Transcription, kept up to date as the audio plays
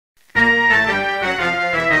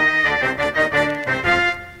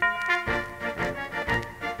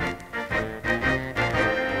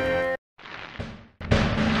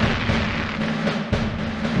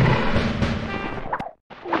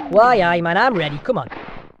Why, aye, man, I'm ready. Come on.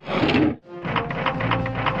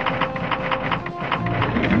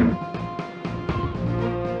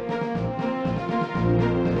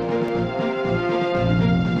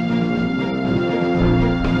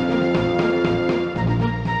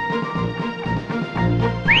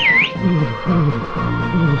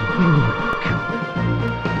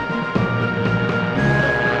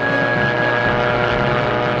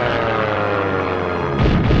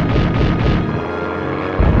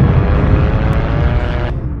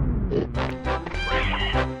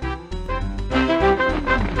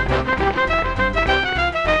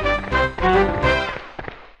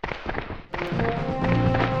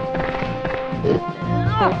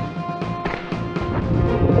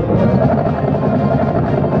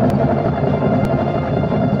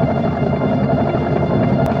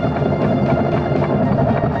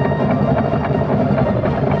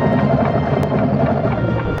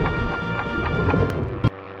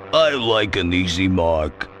 I like an easy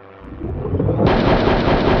mark.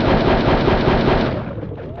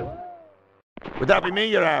 Would that be me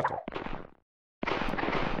you're after?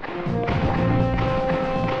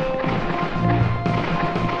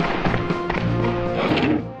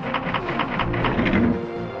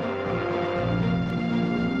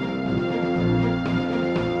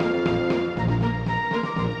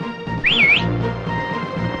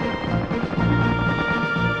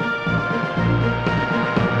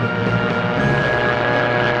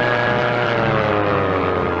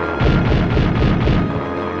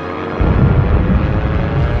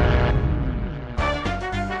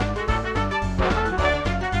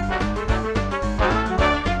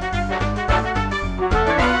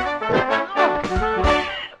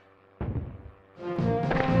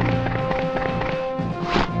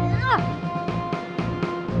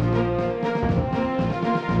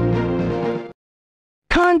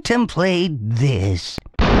 Contemplate this.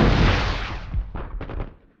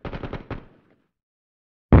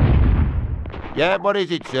 Yeah, what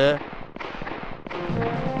is it, sir?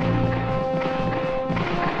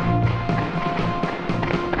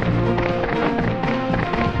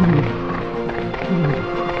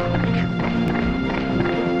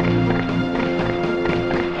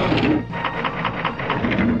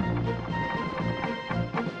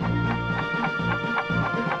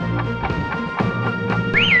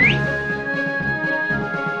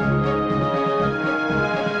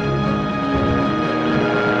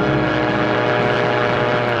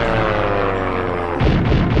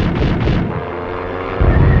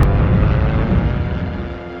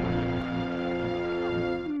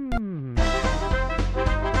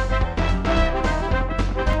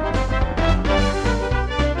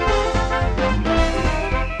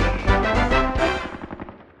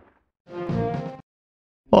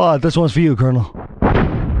 Oh, this one's for you, Colonel.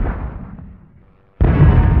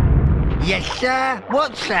 Yes, sir.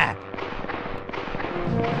 What's that?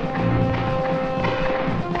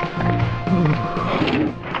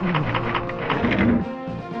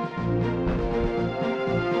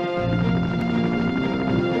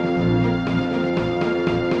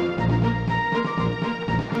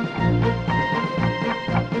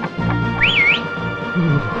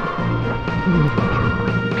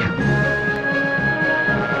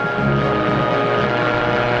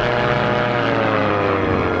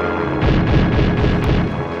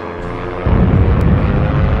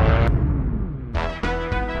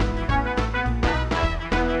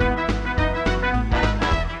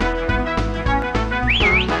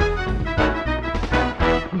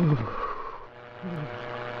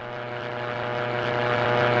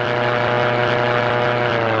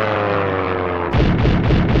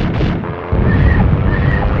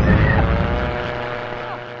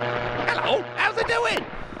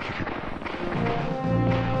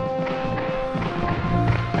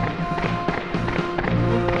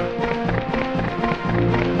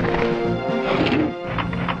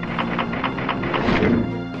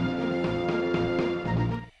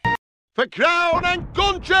 For crown and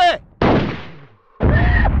country!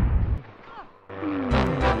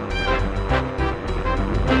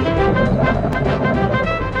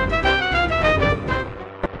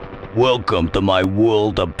 Welcome to my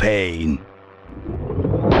world of pain.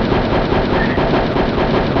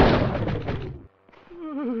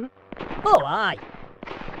 Oh, aye.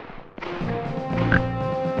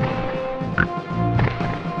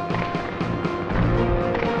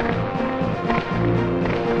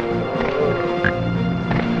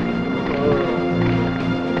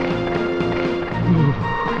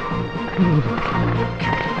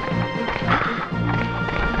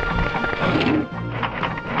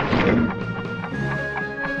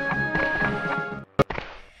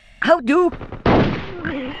 How do?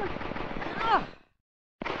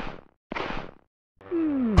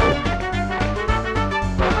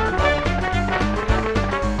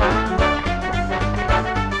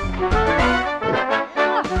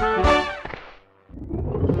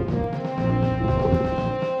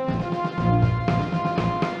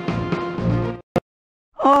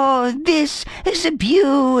 Oh, this is a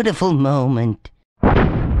beautiful moment.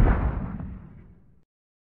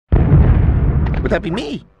 Would that be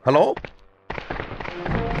me? Hello?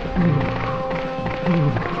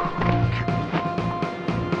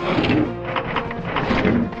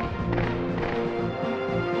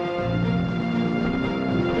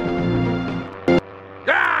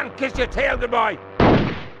 Go on, kiss your tail goodbye.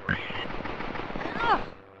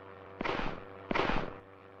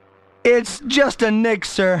 It's just a nick,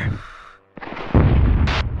 sir.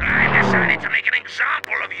 I decided to make an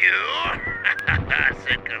example of you.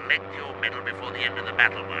 So collect your medal before the end of the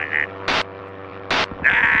battle, my lad.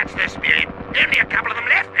 That's the spirit. Only a couple of them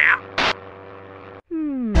left now.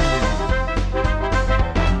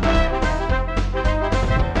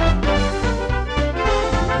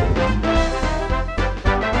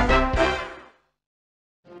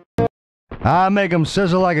 I make 'em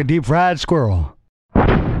sizzle like a deep-fried squirrel.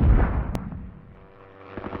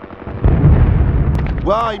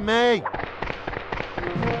 Why me?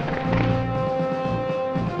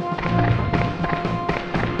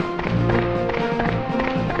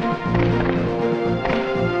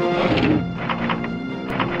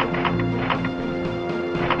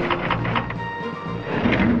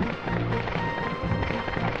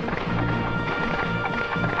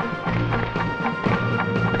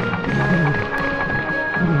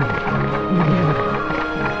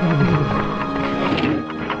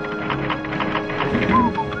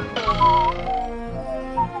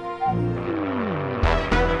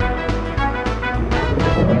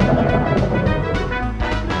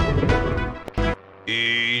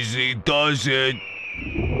 Easy does it.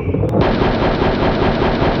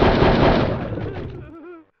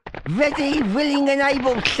 Ready, willing and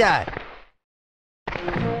able, sir.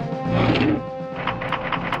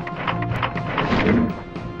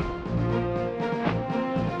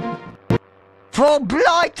 For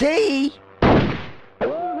Blighty!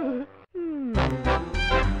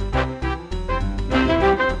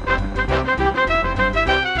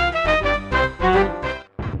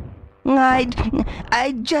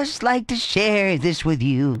 I'd just like to share this with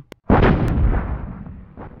you.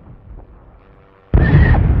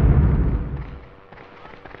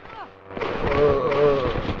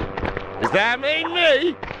 Does that mean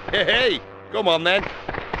me? Hey, come on then.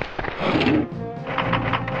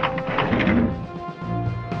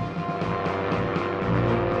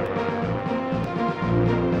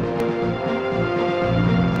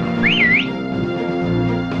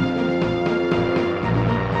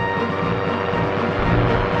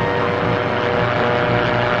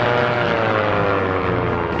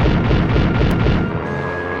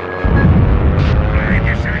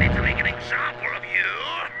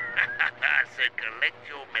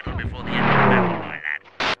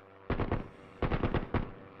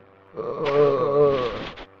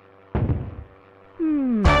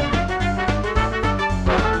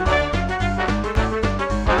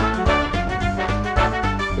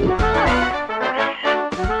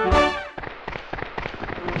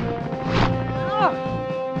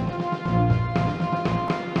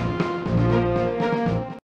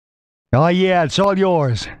 Oh yeah, it's all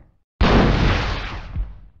yours.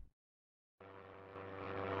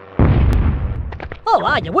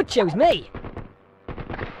 Oh, you would choose me.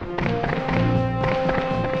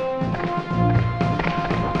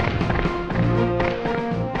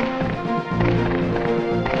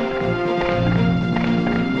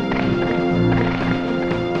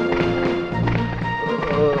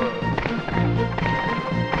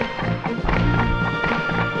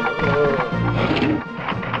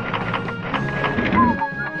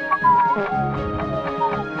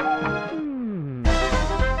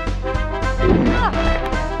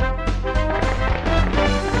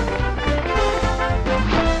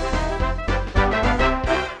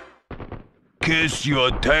 Kiss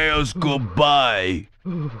your tails goodbye.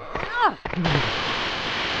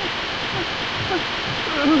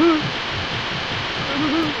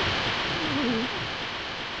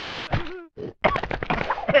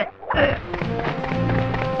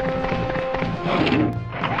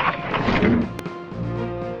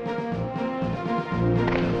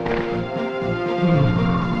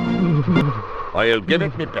 I'll give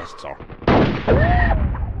it my best, sir.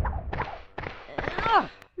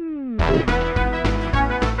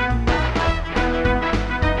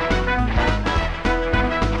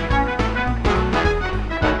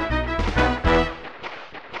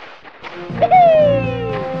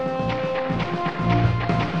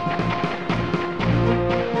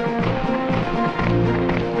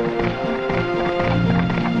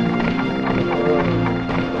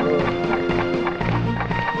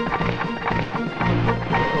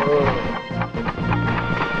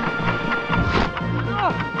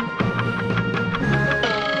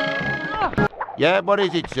 Yeah, what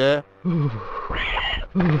is it, sir?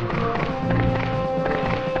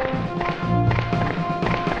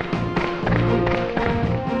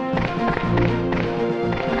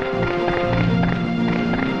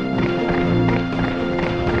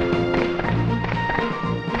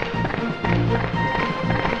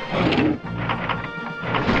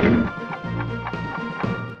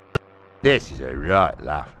 This is a right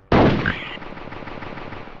laugh.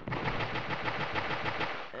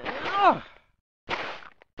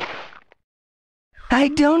 I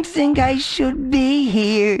don't think I should be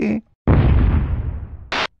here.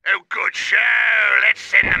 Oh, good show. Let's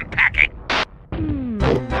send them packing.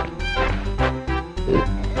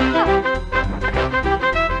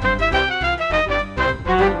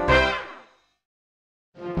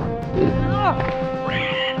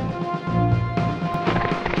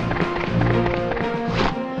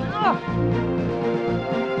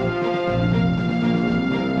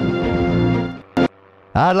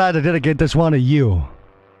 I'd like to dedicate this one to you.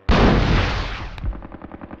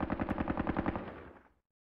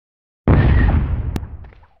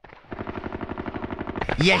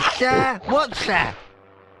 Yes, sir. What's that?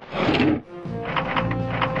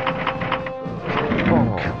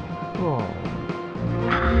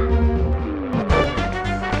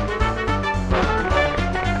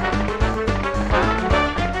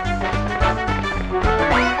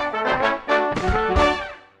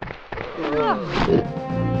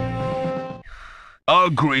 I'll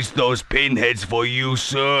grease those pinheads for you,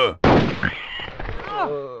 sir.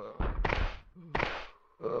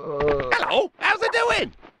 Hello, how's it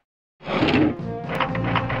doing?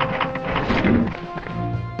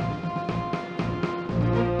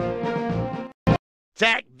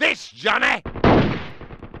 Take this, Johnny!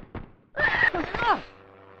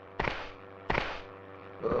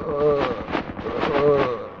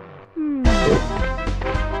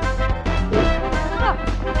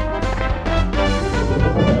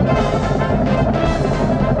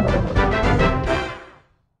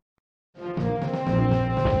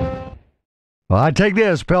 Well, I take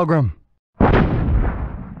this, Pilgrim.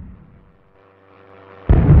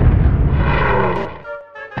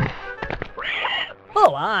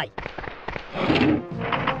 Oh, aye.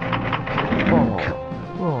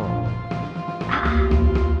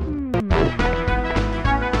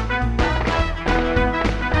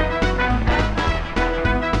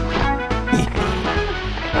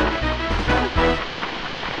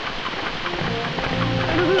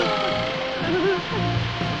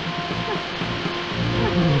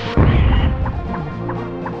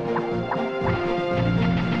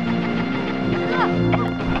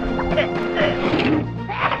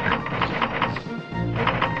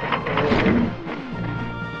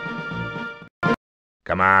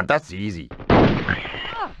 Come on, that's easy.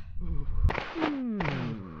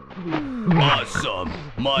 Awesome.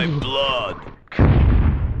 My blood.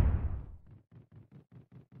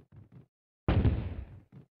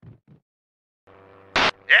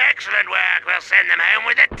 Excellent work. We'll send them home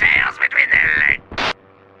with their tails between their legs.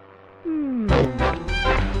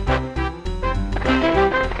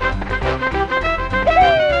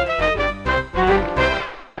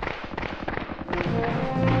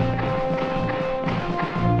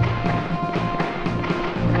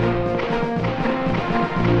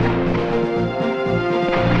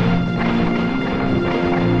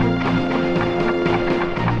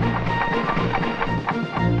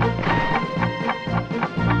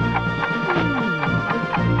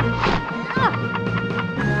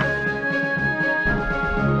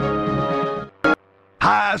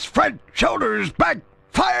 Eyes, front, shoulders, back,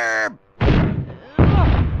 fire!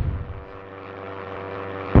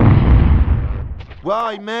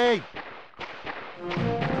 Why me?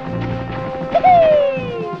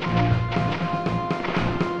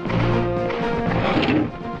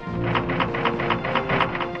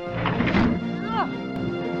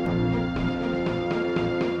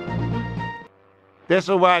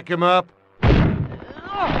 This'll wake him up.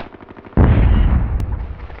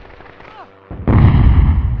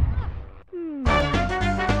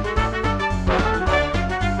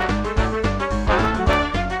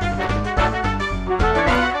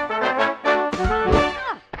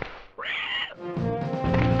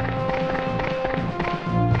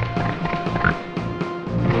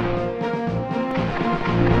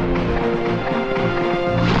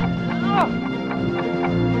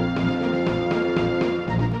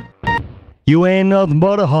 You ain't nothing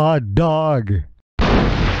but a hot dog.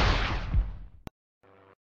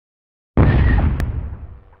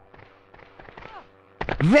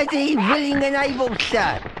 Ready, willing, and able,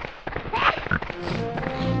 sir.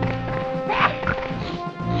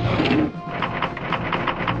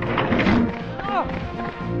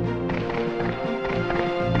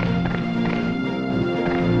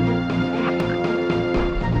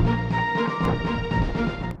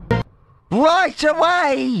 Right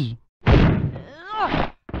away!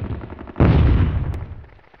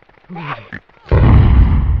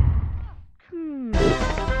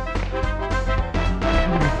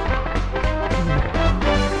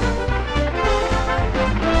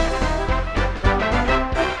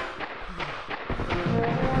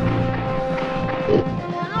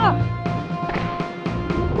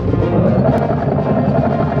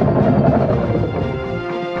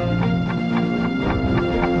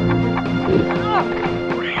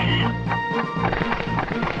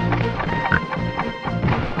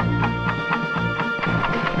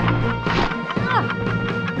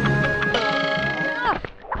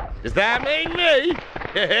 Does that mean me?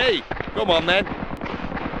 Hey, come on then.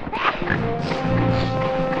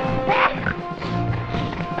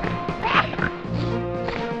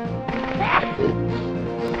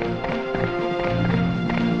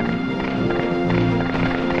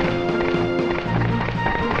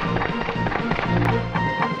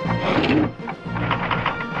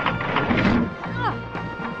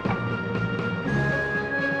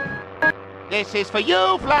 This is for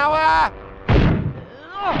you, Flower!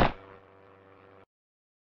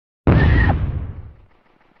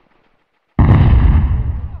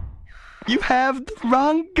 You have the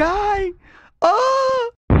wrong guy.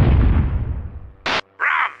 Oh! Bravo!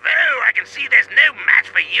 I can see there's no match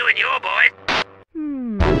for you and your boys.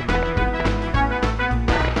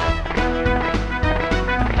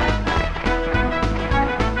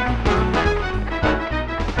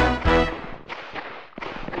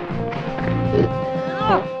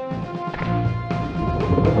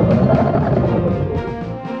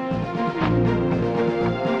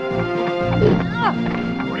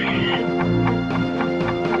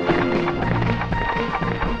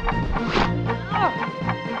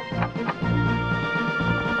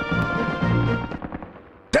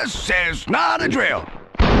 This is not a drill.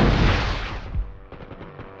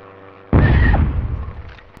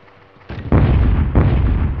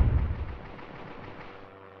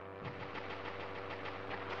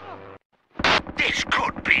 This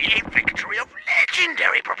could be a victory of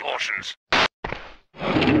legendary proportions.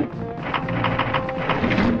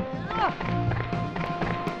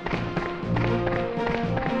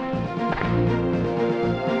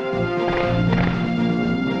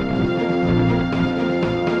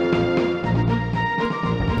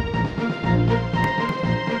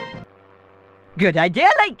 Good idea,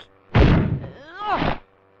 like.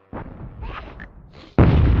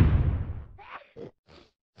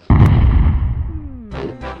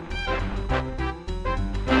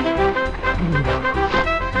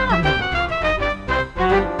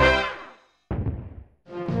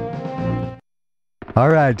 All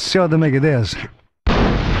right, so the make of this.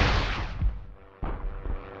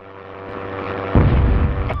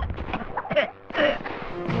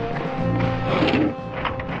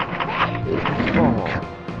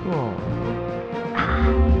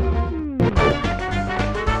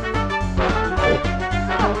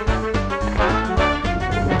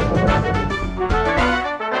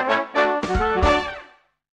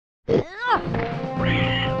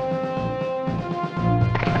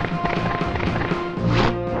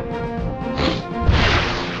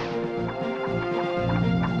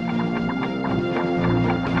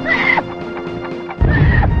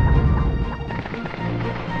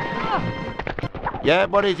 Yeah,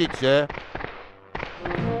 what is it, sir?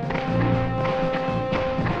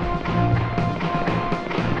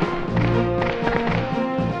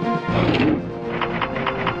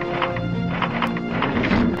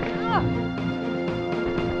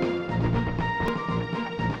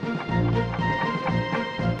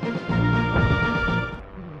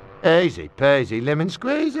 Easy peasy, lemon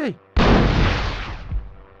squeezy.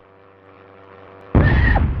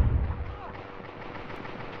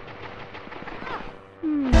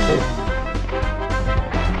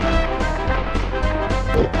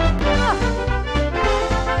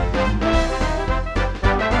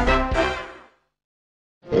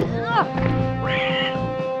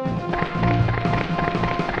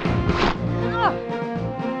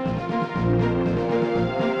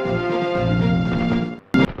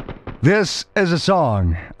 This is a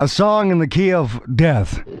song in the key of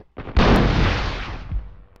death.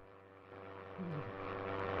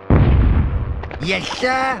 Yes,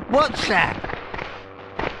 sir? What's that?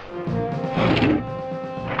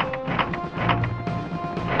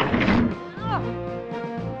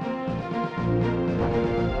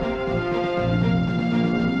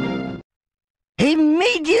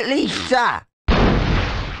 Immediately, sir!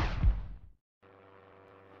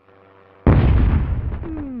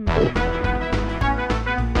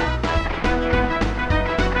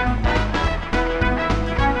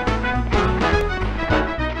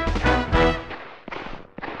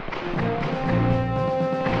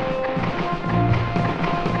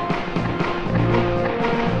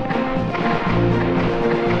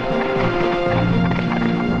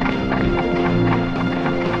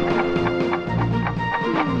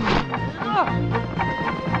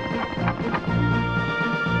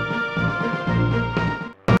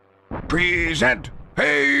 Set.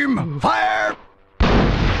 Aim. Fire.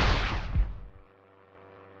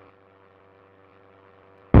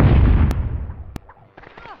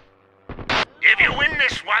 If you win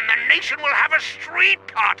this one, the nation will have a street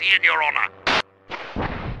party in your honor.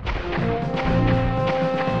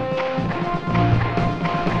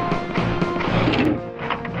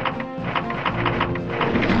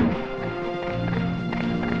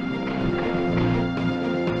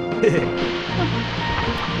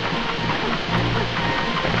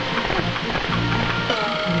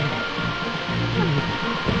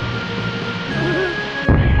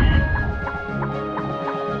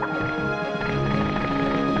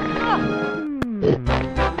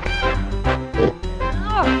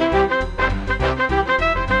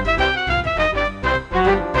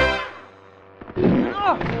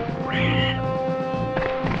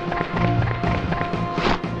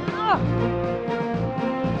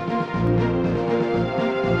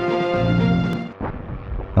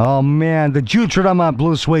 Oh man, did you tread on my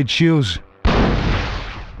blue suede shoes?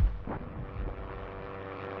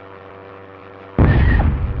 You,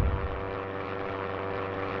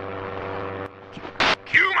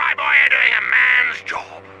 my boy, are doing a man's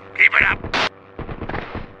job. Keep it up.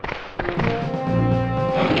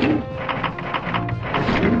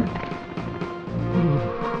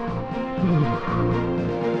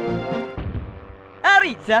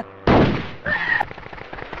 Aritza!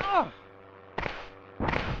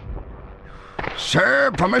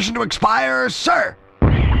 Sir, permission to expire, sir.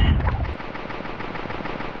 That's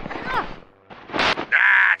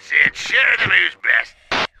it. Share the booze best.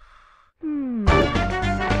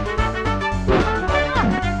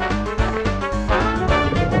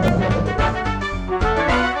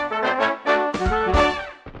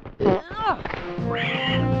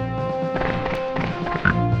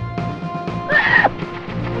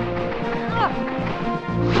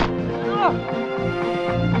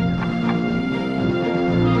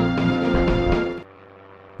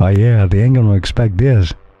 Oh yeah, they ain't gonna expect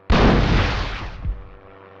this. If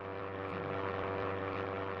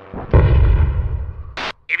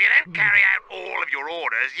you don't carry out all of your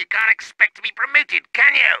orders, you can't expect to be promoted,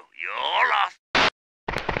 can you? You're lost.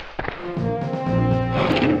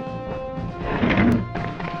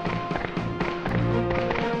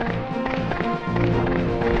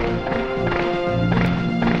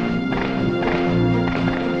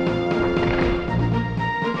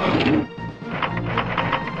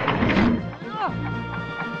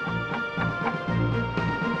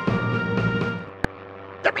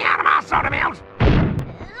 Get me out of my soda mills!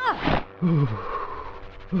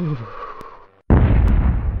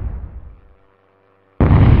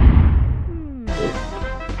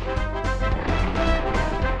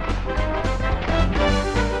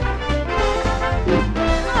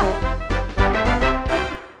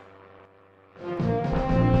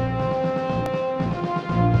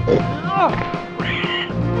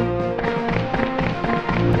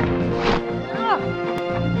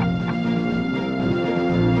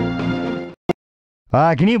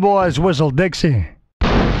 Can you boys whistle Dixie?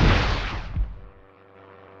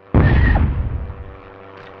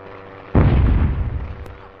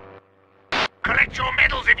 Collect your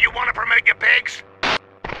medals if you want to promote your pigs.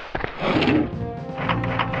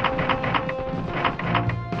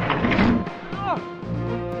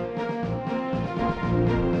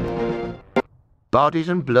 Bodies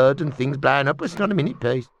and blood and things blowing up. It's not a minute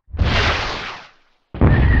piece.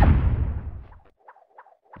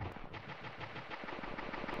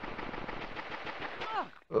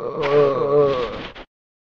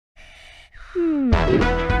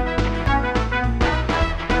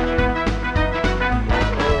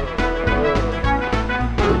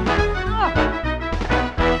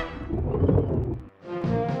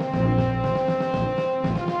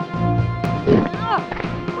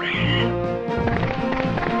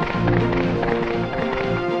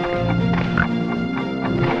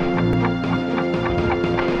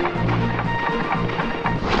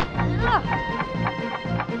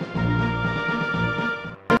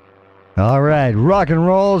 Alright, rock and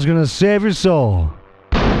roll is gonna save your soul.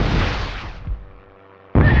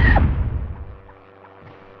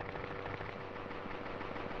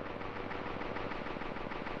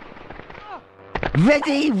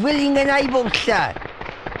 Ready, willing and able, sir.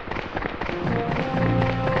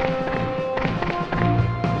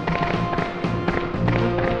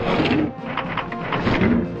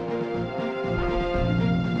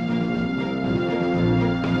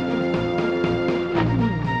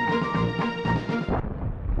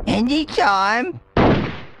 Anytime.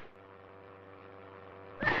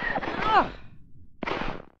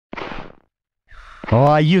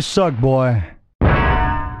 Oh, you suck, boy.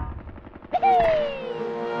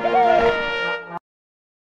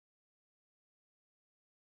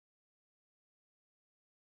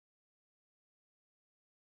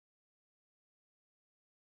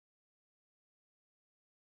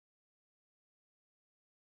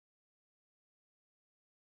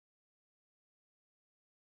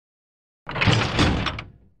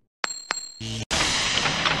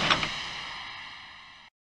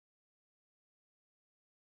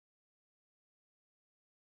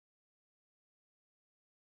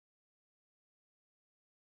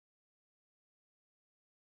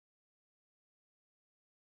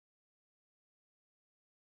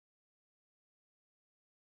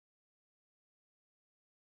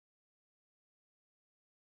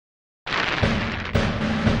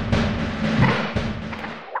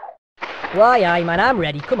 Aye, man, I'm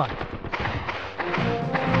ready. Come on.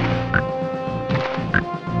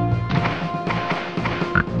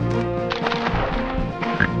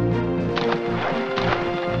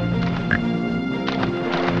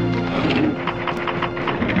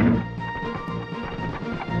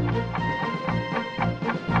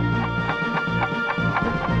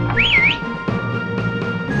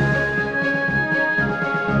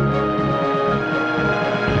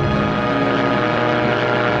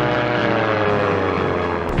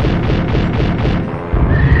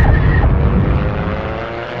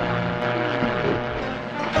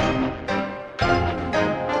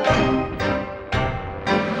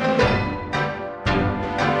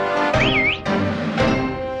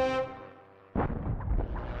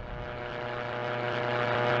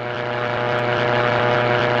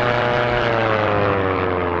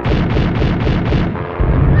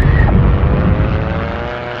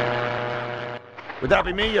 Would that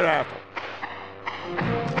be me you're after?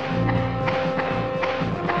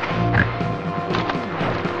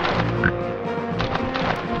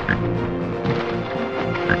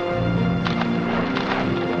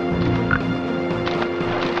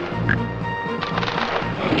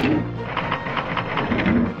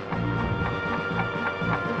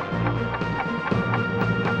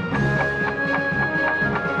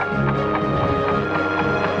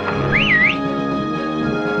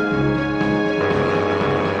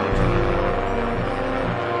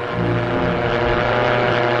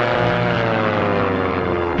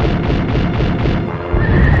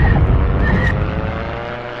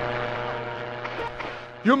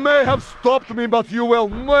 You may have stopped me, but you will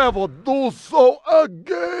never do so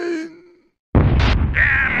again!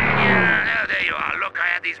 Yeah, there you are. Look, I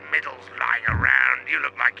had these medals lying around. You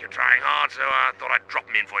look like you're trying hard, so I thought I'd drop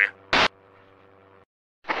them in for you.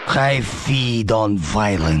 I feed on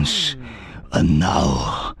violence, and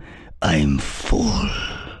now I'm full.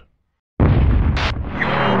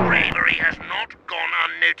 Your bravery has not gone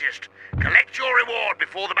unnoticed. Collect your reward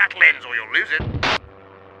before the battle ends, or you'll lose it.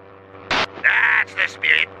 That's the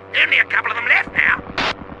spirit. Only a couple of them left now.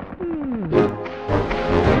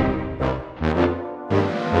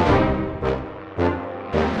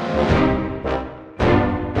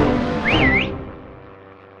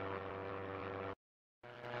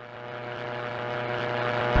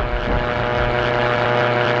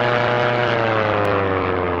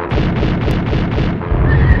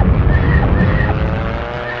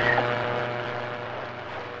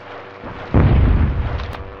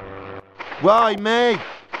 Why, mate?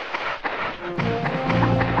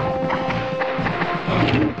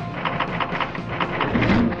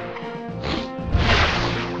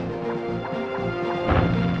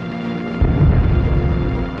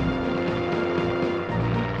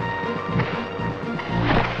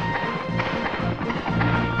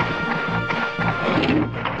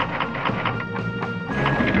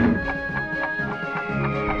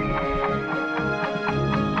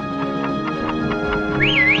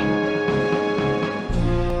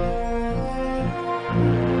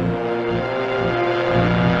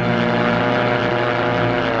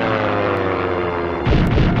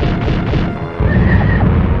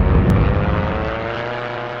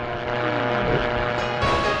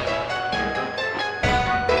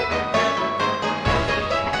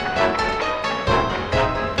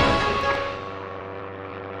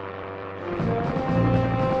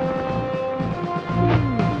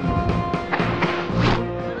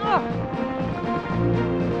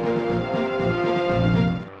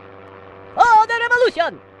 Oh, the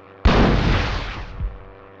revolution!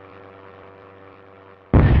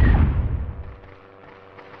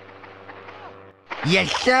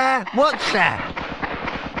 Yes, sir. What, sir?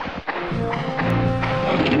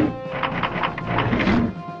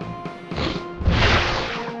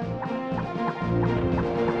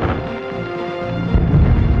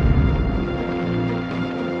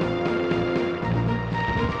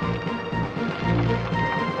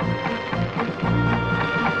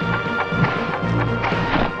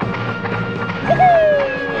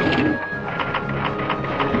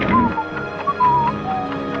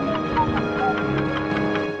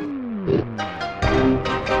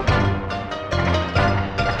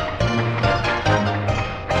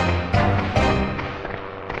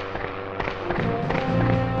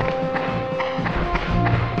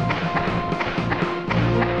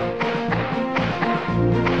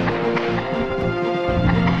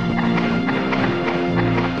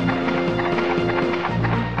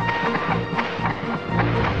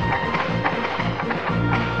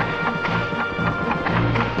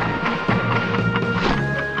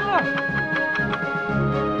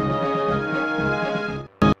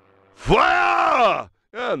 Fire!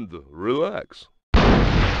 and relax.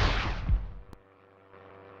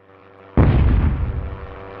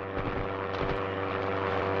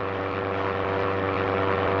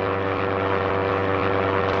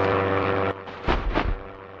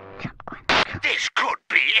 This could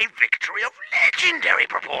be a victory of legendary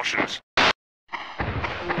proportions.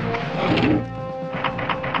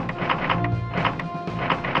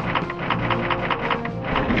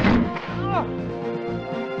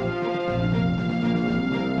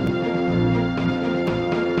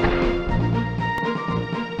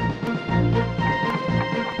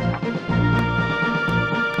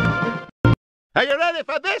 Are you ready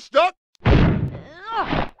for this, Doc?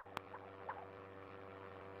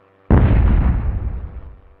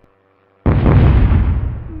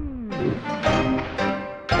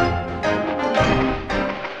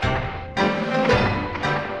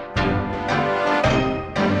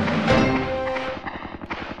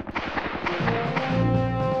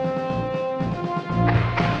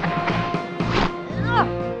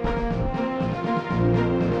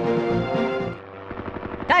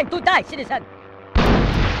 Time to die, citizen!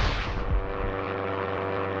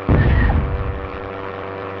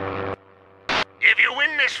 If you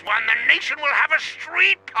win this one, the nation will have a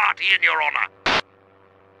street party in your honor.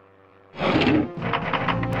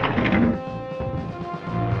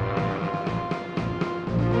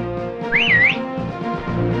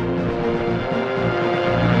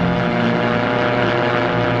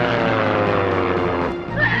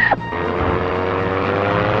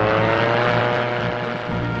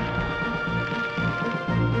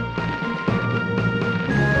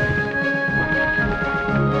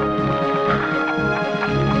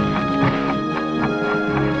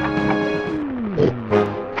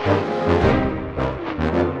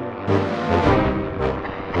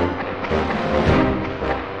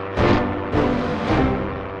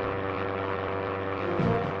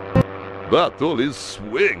 Battle is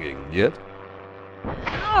swinging yet.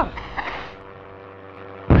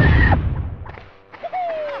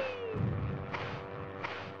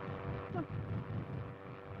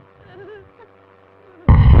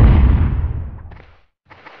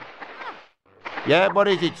 Yeah, what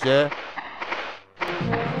is it, sir?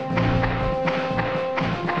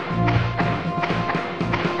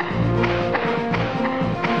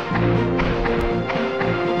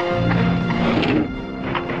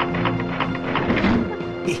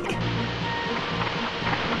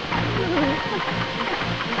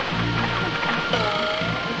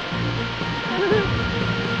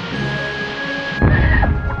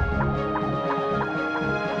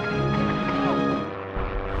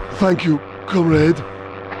 Thank you, comrade.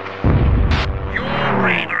 Your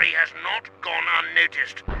bravery has not gone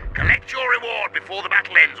unnoticed. Collect your reward before the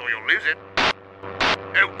battle ends or you'll lose it.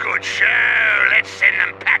 Oh, good show. Let's send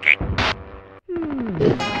them packing.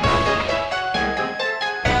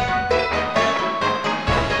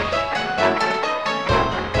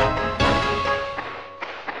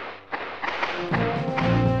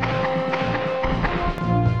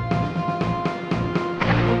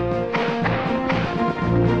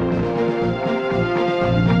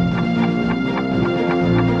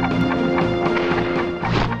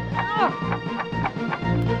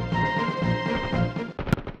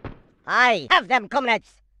 I have them, comrades!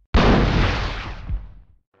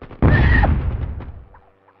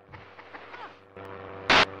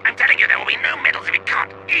 I'm telling you, there will be no medals if you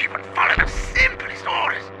can't even follow the simplest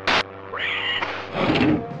orders.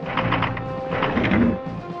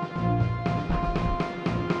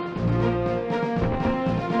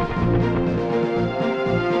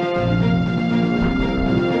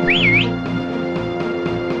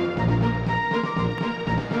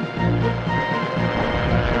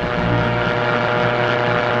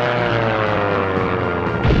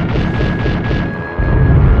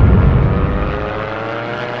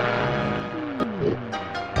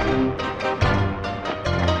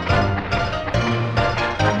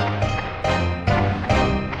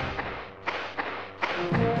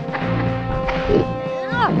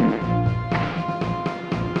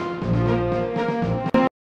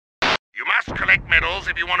 You must collect medals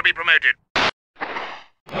if you want to be promoted.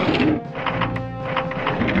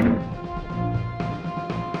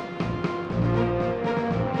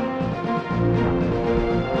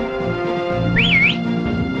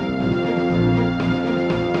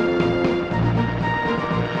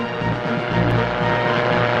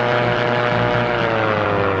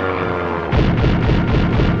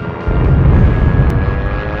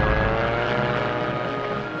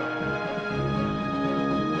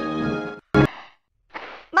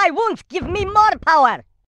 My wounds give me more power!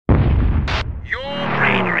 Your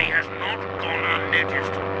bravery has not gone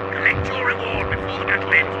unnoticed. Collect your reward before the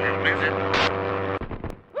battle ends or you'll lose it.